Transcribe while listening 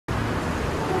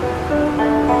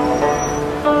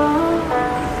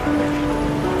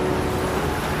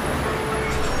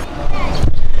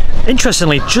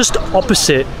Interestingly, just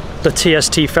opposite the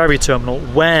TST ferry terminal,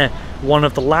 where one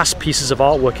of the last pieces of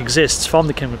artwork exists from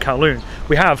the Kingdom of Kowloon,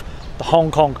 we have the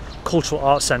Hong Kong Cultural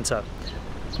Arts Centre.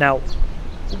 Now,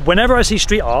 whenever I see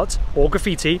street art or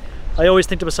graffiti, I always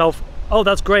think to myself, oh,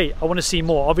 that's great, I want to see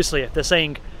more. Obviously, if they're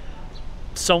saying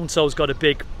so-and-so's got a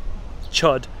big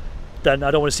chud, then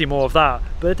I don't want to see more of that.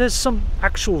 But if there's some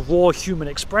actual raw human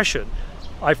expression,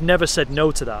 I've never said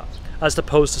no to that, as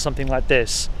opposed to something like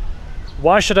this.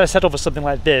 Why should I settle for something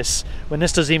like this when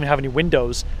this doesn't even have any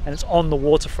windows and it's on the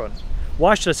waterfront?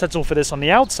 Why should I settle for this on the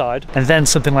outside and then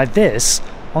something like this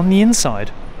on the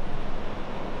inside?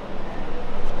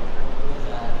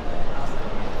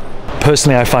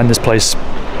 Personally, I find this place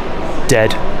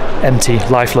dead, empty,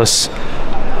 lifeless.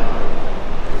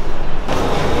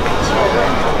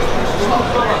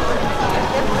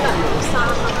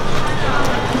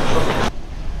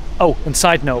 Oh, and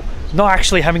side note, not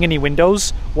actually having any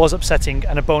windows was upsetting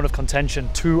and a bone of contention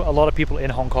to a lot of people in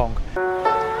Hong Kong.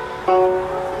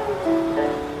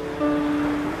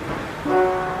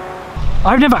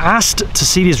 I've never asked to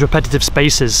see these repetitive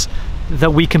spaces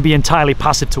that we can be entirely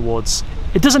passive towards.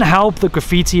 It doesn't help that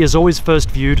graffiti is always first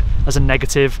viewed as a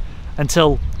negative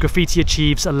until graffiti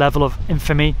achieves a level of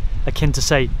infamy akin to,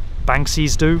 say,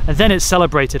 Banksy's do, and then it's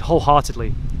celebrated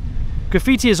wholeheartedly.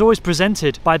 Graffiti is always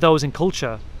presented by those in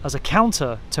culture as a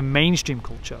counter to mainstream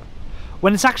culture,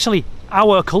 when it's actually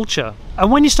our culture.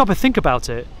 And when you stop and think about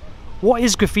it, what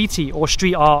is graffiti or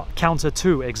street art counter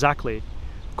to exactly?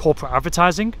 Corporate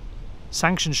advertising?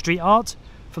 Sanctioned street art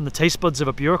from the taste buds of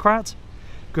a bureaucrat?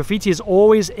 Graffiti is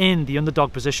always in the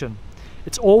underdog position.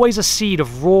 It's always a seed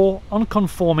of raw,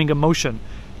 unconforming emotion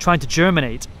trying to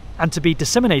germinate and to be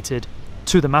disseminated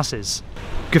to the masses.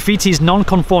 Graffiti's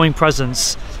non-conforming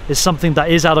presence is something that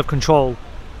is out of control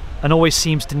and always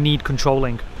seems to need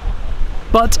controlling.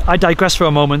 But I digress for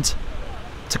a moment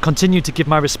to continue to give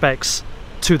my respects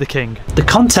to the king. The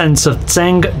contents of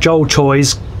Zheng Zhou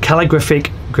Choi's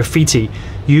calligraphic graffiti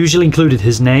usually included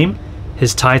his name,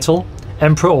 his title,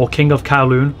 Emperor or King of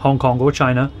Kowloon, Hong Kong or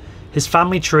China, his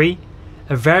family tree,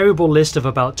 a variable list of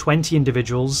about 20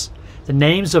 individuals, the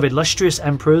names of illustrious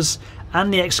emperors,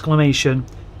 and the exclamation,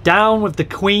 "Down with the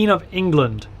Queen of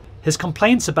England." His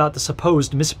complaints about the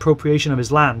supposed misappropriation of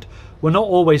his land were not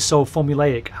always so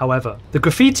formulaic, however. The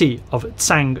graffiti of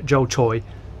Zheng Zhou Choi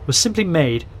was simply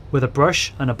made with a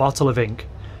brush and a bottle of ink,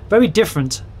 very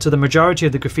different to the majority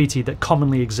of the graffiti that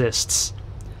commonly exists.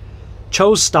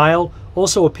 Cho's style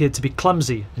also appeared to be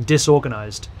clumsy and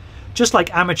disorganized, just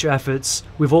like amateur efforts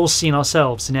we've all seen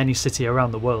ourselves in any city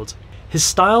around the world. His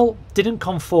style didn't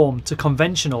conform to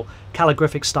conventional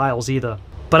calligraphic styles either.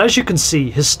 But as you can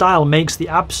see, his style makes the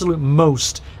absolute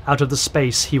most out of the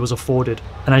space he was afforded.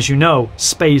 And as you know,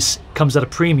 space comes at a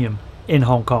premium in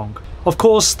Hong Kong. Of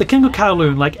course, the King of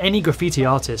Kowloon, like any graffiti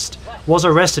artist, was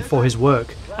arrested for his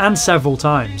work, and several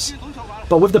times.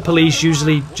 But with the police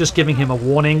usually just giving him a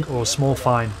warning or a small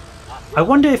fine. I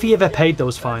wonder if he ever paid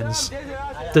those fines.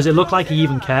 Does it look like he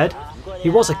even cared? He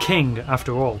was a king,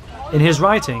 after all. In his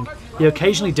writing, he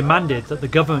occasionally demanded that the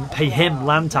government pay him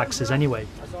land taxes anyway.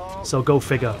 So go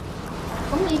figure.